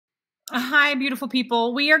Hi, beautiful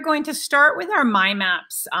people. We are going to start with our My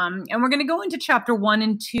Maps, and we're going to go into chapter 1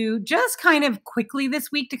 and 2 just kind of quickly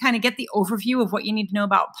this week to kind of get the overview of what you need to know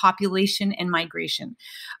about population and migration.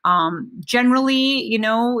 Generally,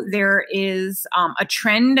 there is a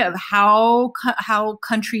trend of how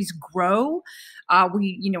countries grow.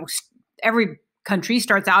 Every country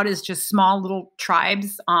starts out as just small little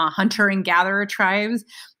tribes, hunter and gatherer tribes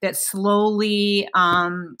that slowly,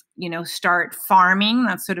 start farming.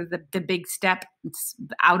 That's sort of the big step. It's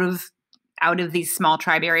out of these small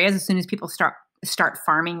tribe areas. As soon as people start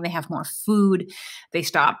farming, they have more food. They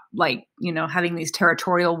stop having these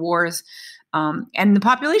territorial wars, and the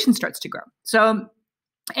population starts to grow. So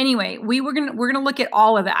anyway, we're gonna look at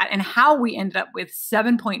all of that and how we ended up with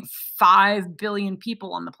 7.5 billion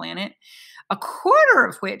people on the planet, a quarter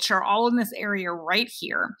of which are all in this area right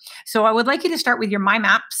here. So I would like you to start with your My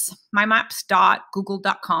Maps,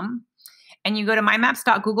 mymaps.google.com, and you go to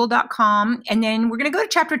mymaps.google.com, and then we're going to go to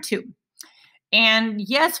chapter 2. And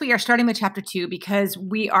yes, we are starting with chapter 2 because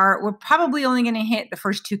we're probably only going to hit the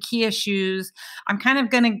first 2 key issues. I'm kind of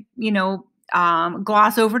going to,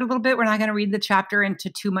 gloss over it a little bit. We're not going to read the chapter into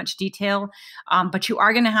too much detail, but you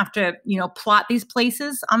are going to have to, plot these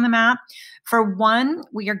places on the map. For one,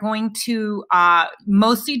 we are going to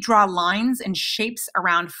mostly draw lines and shapes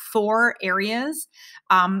around 4 areas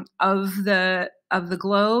of the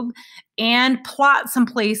globe and plot some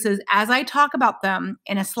places as I talk about them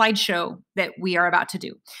in a slideshow that we are about to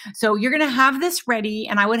do. So you're going to have this ready,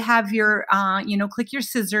 and I would have your, click your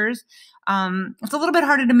scissors. It's a little bit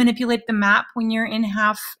harder to manipulate the map when you're in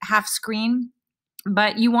half screen,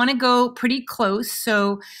 but you want to go pretty close.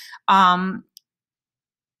 So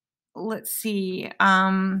let's see.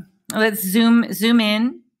 Let's zoom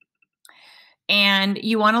in, and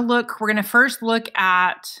you want to look. We're going to first look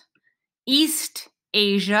at East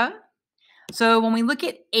Asia. So when we look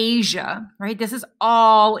at Asia, right, this is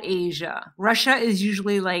all Asia. Russia is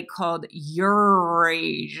usually called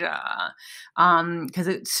Eurasia because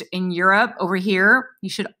it's in Europe over here. You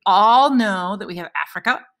should all know that we have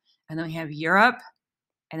Africa, and then we have Europe,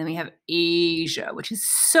 and then we have Asia, which is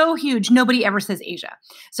so huge. Nobody ever says Asia.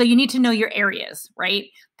 So you need to know your areas, right?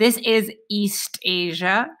 This is East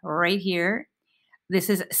Asia right here. This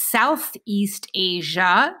is Southeast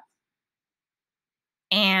Asia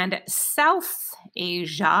and South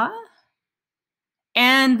Asia.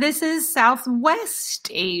 And this is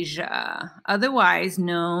Southwest Asia, otherwise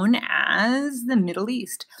known as the Middle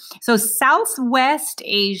East. So Southwest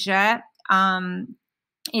Asia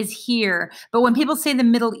is here. But when people say the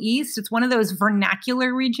Middle East, it's one of those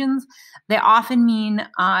vernacular regions. They often mean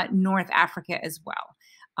North Africa as well,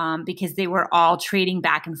 because they were all trading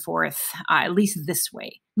back and forth, at least this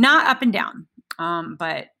way. Not up and down,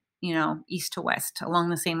 but east to west along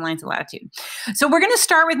the same lines of latitude. So we're going to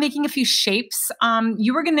start with making a few shapes.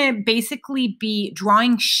 You are going to basically be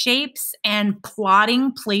drawing shapes and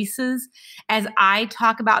plotting places as I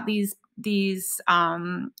talk about these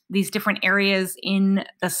different areas in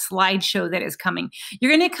the slideshow that is coming.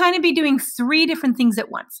 You're going to kind of be doing 3 different things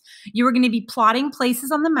at once. You are going to be plotting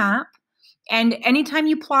places on the map. And anytime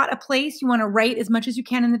you plot a place, you want to write as much as you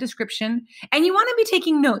can in the description. And you want to be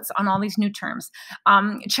taking notes on all these new terms.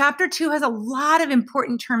 Chapter 2 has a lot of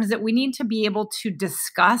important terms that we need to be able to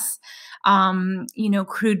discuss.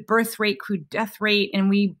 Crude birth rate, crude death rate, and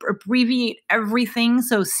we abbreviate everything.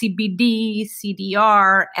 So CBD,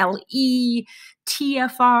 CDR, LE,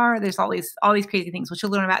 TFR, there's all these crazy things, which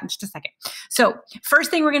you'll learn about in just a second. So first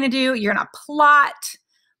thing we're going to do, you're going to plot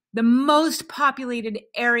the most populated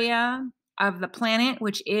area of the planet,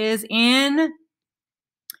 which is in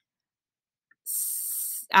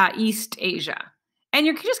East Asia. And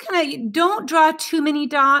you're just don't draw too many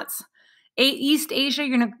dots. East Asia,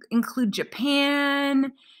 you're going to include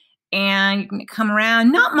Japan, and you're going to come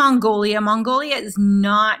around, not Mongolia. Mongolia is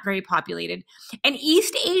not very populated. And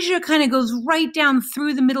East Asia kind of goes right down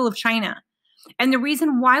through the middle of China. And the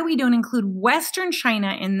reason why we don't include Western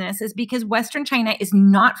China in this is because Western China is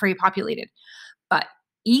not very populated. But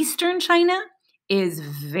Eastern China is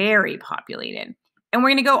very populated. And we're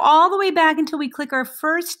going to go all the way back until we click our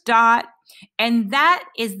first dot. And that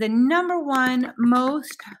is the #1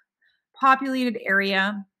 most populated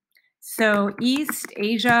area. So East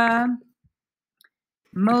Asia,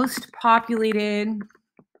 most populated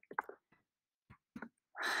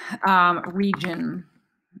region.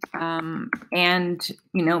 And,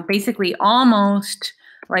 basically almost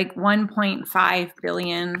 1.5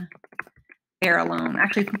 billion there alone.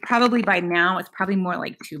 Actually, probably by now, it's probably more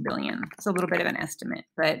like 2 billion. It's a little bit of an estimate,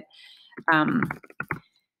 but,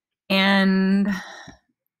 and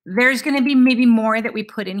There's going to be maybe more that we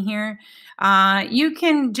put in here. You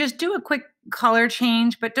can just do a quick color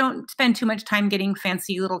change, but don't spend too much time getting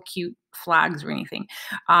fancy little cute flags or anything.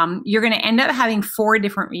 You're going to end up having 4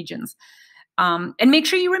 different regions. And make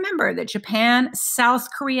sure you remember that Japan, South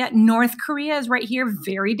Korea, North Korea is right here,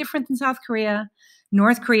 very different than South Korea.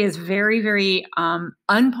 North Korea is very, very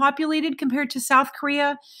unpopulated compared to South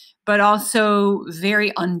Korea, but also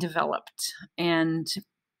very undeveloped and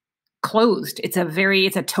closed. It's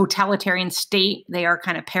a totalitarian state. They are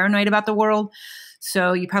kind of paranoid about the world.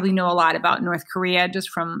 So you probably know a lot about North Korea just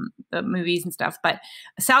from the movies and stuff. But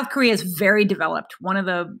South Korea is very developed, one of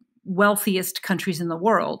the wealthiest countries in the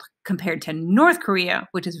world compared to North Korea,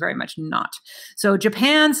 which is very much not. So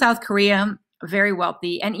Japan, South Korea, very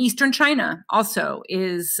wealthy, and Eastern China also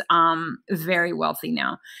is very wealthy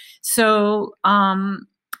now. So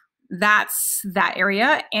that's that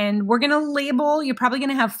area. And we're going to label, you're probably going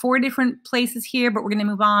to have 4 different places here, but we're going to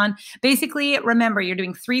move on. Basically, remember, you're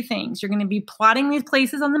doing 3 things. You're going to be plotting these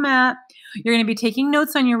places on the map. You're going to be taking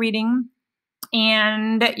notes on your reading,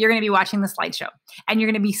 and you're going to be watching the slideshow. And you're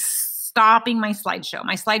going to be stopping my slideshow.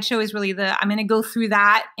 My slideshow is really I'm going to go through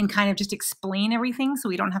that and kind of just explain everything so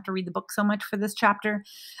we don't have to read the book so much for this chapter.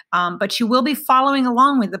 But you will be following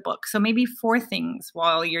along with the book. So maybe 4 things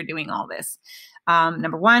while you're doing all this.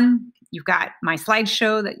 Number 1, you've got my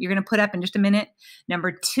slideshow that you're going to put up in just a minute.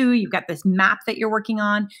 Number 2, you've got this map that you're working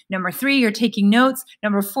on. Number 3, you're taking notes.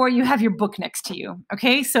 Number 4, you have your book next to you.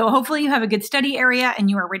 Okay, so hopefully you have a good study area and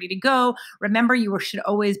you are ready to go. Remember, you should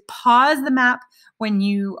always pause the map when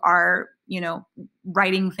you are,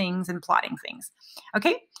 writing things and plotting things.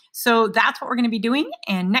 Okay, so that's what we're going to be doing.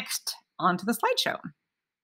 And next, on to the slideshow.